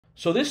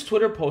So this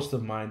Twitter post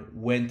of mine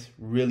went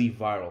really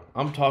viral.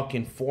 I'm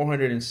talking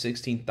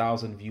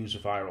 416,000 views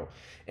viral.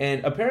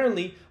 And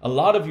apparently, a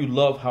lot of you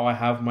love how I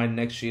have my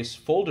Nextjs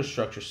folder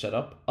structure set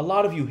up. A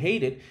lot of you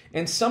hate it,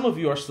 and some of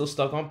you are still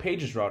stuck on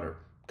Pages Router.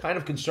 Kind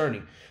of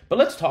concerning. But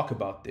let's talk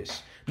about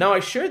this. Now, I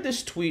shared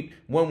this tweet,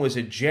 when was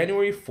it?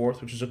 January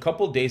 4th, which was a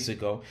couple days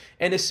ago.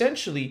 And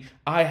essentially,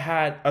 I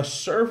had a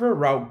server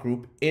route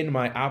group in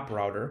my app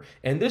router.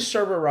 And this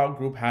server route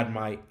group had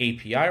my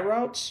API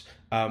routes,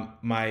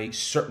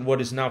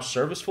 what is now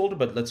service folder,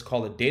 but let's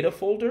call it data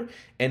folder,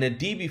 and a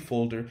DB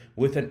folder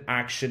with an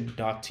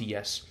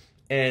action.ts.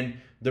 And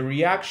the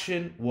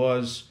reaction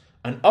was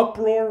an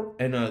uproar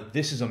and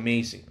this is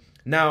amazing.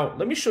 Now,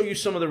 let me show you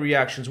some of the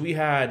reactions. We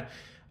had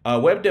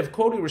web dev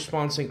Cody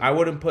responding, I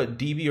wouldn't put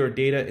DB or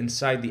data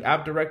inside the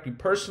app directory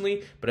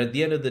personally, but at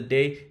the end of the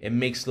day, it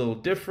makes little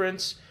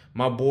difference.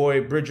 My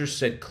boy Bridger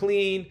said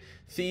clean.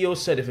 Theo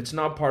said, if it's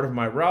not part of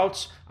my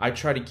routes, I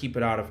try to keep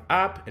it out of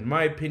app. In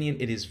my opinion,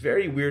 it is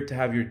very weird to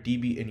have your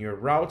DB in your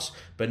routes,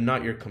 but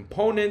not your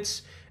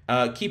components.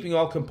 Keeping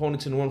all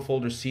components in one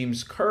folder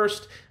seems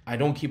cursed. I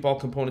don't keep all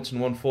components in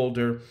one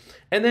folder.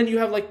 And then you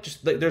have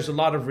there's a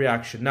lot of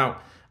reaction.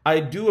 Now, I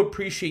do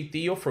appreciate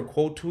Theo for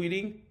quote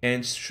tweeting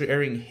and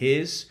sharing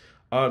his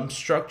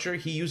structure.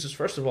 He uses,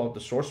 first of all, the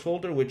source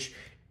folder, which,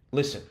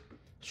 listen,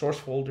 source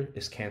folder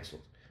is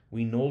canceled.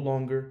 We no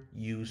longer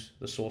use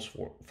the source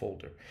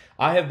folder.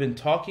 I have been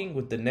talking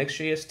with the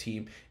Nextjs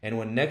team, and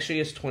when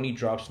Nextjs 20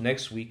 drops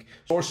next week,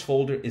 source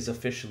folder is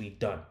officially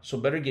done. So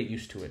better get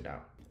used to it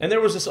now. And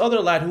there was this other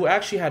lad who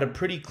actually had a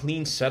pretty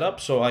clean setup.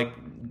 So like,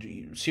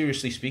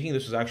 seriously speaking,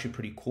 this was actually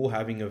pretty cool.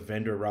 Having a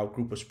vendor route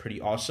group was pretty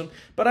awesome.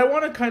 But I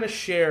want to kind of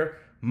share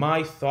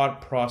my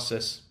thought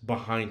process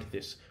behind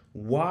this.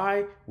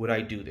 Why would I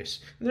do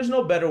this? And there's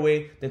no better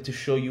way than to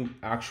show you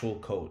actual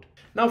code.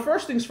 Now,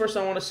 first things first,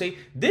 I want to say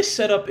this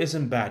setup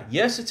isn't bad.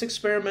 Yes, it's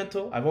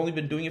experimental. I've only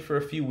been doing it for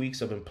a few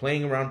weeks. I've been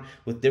playing around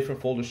with different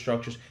folder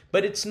structures,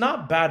 but it's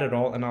not bad at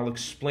all, and I'll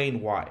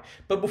explain why.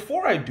 But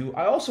before I do,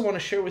 I also want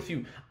to share with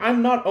you,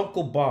 I'm not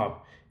Uncle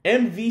Bob.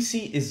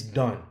 MVC is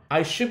done.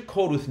 I ship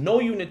code with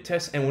no unit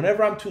tests, and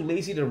whenever I'm too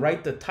lazy to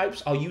write the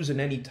types, I'll use an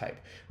any type,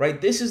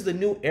 right? This is the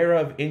new era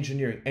of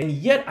engineering, and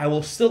yet I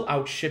will still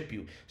outship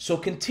you. So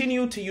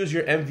continue to use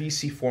your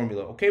MVC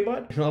formula, okay,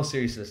 bud? In all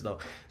seriousness, though,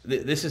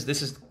 this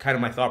is kind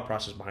of my thought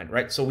process behind it,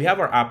 right? So we have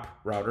our app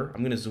router.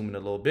 I'm going to zoom in a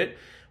little bit.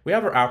 We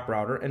have our app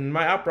router, and in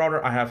my app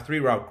router, I have 3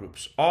 route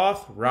groups: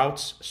 auth,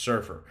 routes,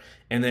 server.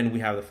 And then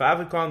we have the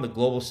favicon, the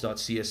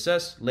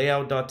globals.css,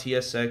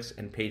 layout.tsx,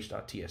 and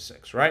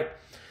page.tsx, right?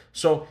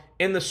 So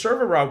in the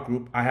server route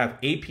group, I have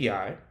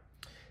API,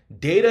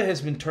 data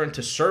has been turned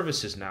to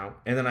services now,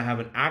 and then I have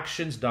an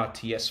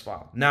actions.ts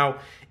file. Now,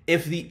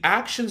 if the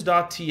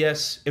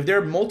actions.ts, if there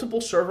are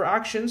multiple server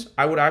actions,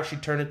 I would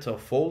actually turn it to a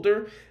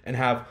folder and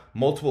have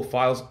multiple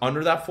files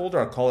under that folder.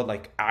 I'll call it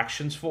like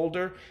actions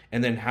folder,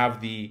 and then have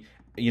the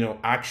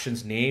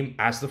actions name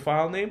as the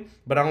file name.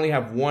 But I only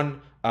have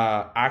one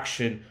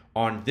action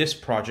on this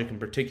project in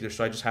particular,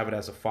 so I just have it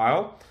as a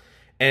file.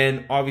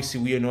 And obviously,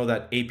 we know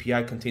that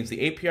API contains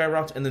the API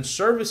routes, and then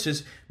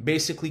services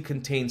basically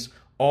contains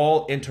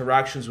all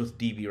interactions with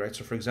DB, right?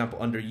 So for example,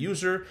 under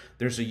user,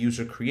 there's a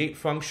user create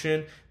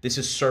function. This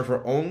is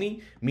server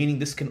only, meaning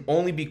this can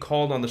only be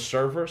called on the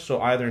server.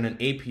 So either in an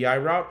API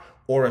route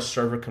or a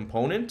server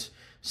component.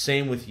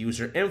 Same with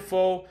user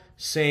info,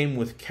 same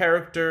with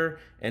character,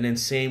 and then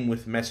same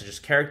with messages.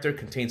 Character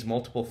contains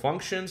multiple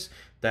functions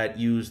that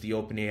use the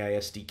OpenAI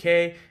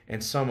SDK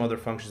and some other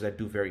functions that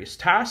do various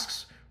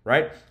tasks,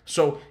 right?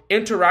 So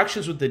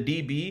interactions with the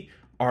DB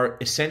are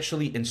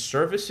essentially in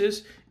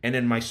services, and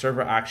then my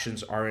server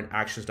actions are in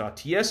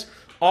actions.ts.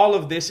 All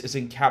of this is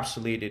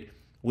encapsulated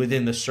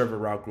within the server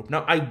route group.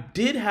 Now, I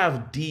did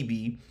have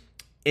DB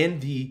in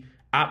the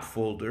app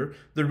folder.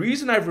 The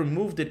reason I've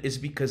removed it is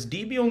because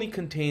DB only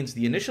contains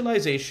the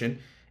initialization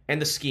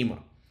and the schema,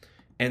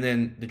 and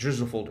then the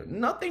drizzle folder.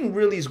 Nothing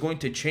really is going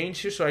to change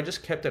here, so I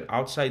just kept it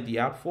outside the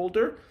app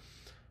folder.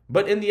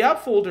 But in the app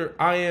folder,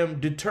 I am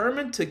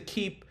determined to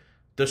keep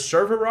the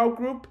server route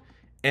group,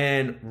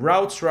 and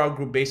routes route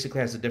group basically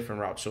has a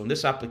different route. So in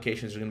this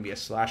application, there's going to be a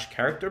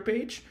 /character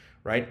page,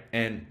 right?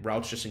 And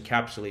routes just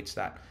encapsulates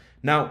that.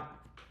 Now,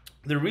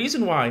 the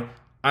reason why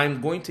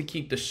I'm going to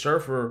keep the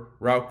server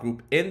route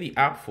group in the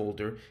app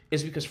folder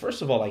is because,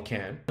 first of all, I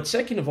can. But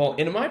second of all,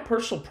 in my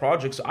personal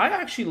projects, I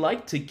actually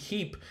like to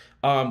keep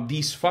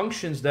these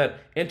functions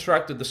that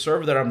interact with the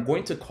server that I'm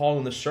going to call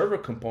in the server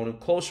component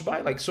close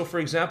by. Like, so for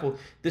example,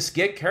 this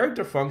get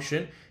character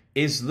function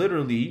is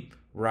literally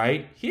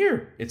right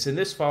here. It's in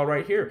this file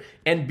right here.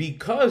 And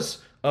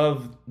because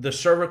of the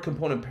server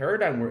component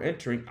paradigm we're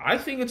entering, I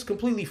think it's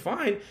completely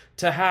fine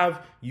to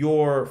have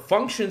your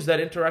functions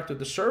that interact with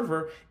the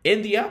server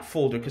in the app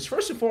folder. Because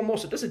first and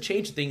foremost, it doesn't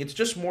change a thing. It's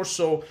just more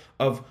so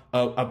of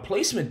a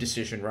placement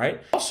decision,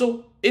 right?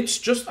 Also, it's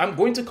just, I'm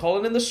going to call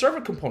it in the server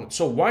component.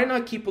 So why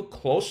not keep it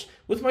close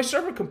with my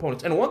server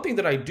components? And one thing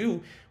that I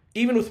do,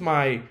 even with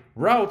my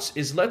routes,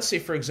 is, let's say,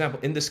 for example,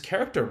 in this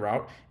character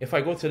route, if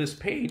I go to this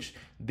page,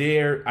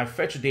 there I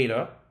fetch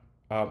data,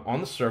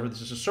 on the server.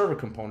 This is a server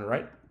component,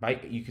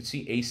 right? You can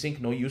see async,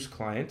 no use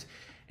client.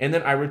 And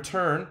then I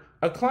return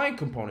a client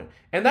component.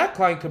 And that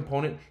client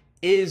component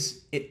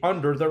is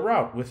under the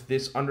route with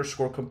this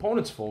underscore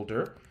components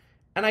folder.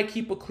 And I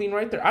keep it clean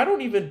right there. I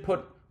don't even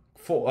put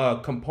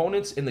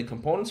components in the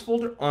components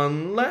folder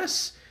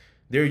unless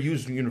they're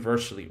used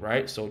universally,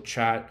 right? So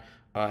chat,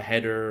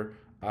 header,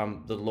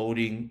 the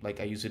loading, like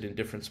I use it in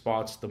different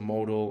spots, the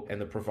modal and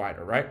the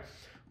provider, right?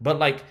 But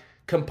like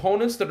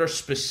components that are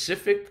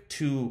specific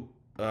to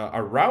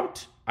a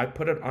route, I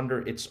put it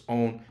under its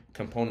own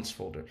components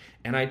folder.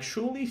 And I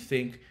truly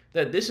think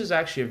that this is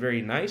actually a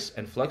very nice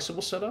and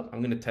flexible setup.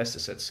 I'm going to test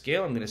this at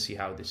scale. I'm going to see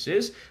how this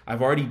is.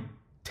 I've already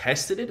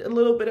tested it a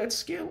little bit at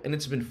scale and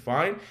it's been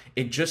fine.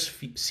 It just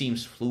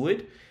seems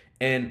fluid.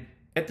 And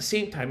at the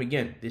same time,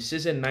 again, this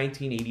is in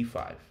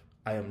 1985.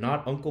 I am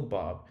not Uncle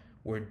Bob.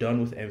 We're done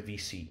with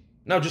MVC.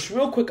 Now, just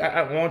real quick,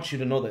 I want you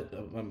to know that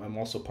I'm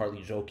also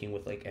partly joking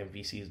with like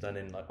MVCs done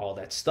and like all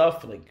that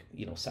stuff, like,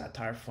 you know,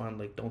 satire fun,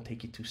 like don't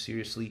take it too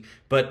seriously.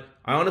 But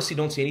I honestly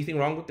don't see anything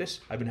wrong with this.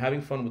 I've been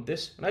having fun with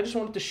this and I just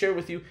wanted to share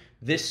with you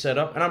this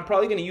setup. And I'm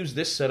probably going to use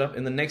this setup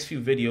in the next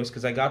few videos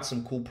because I got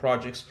some cool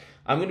projects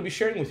I'm going to be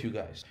sharing with you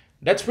guys.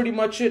 That's pretty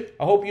much it.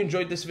 I hope you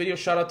enjoyed this video.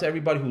 Shout out to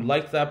everybody who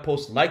liked that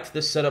post, liked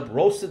this setup,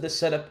 roasted this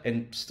setup,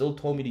 and still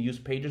told me to use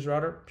Pages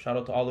Router. Shout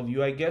out to all of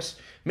you, I guess.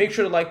 Make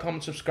sure to like,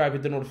 comment, subscribe,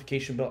 hit the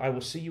notification bell. I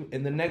will see you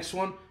in the next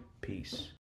one. Peace.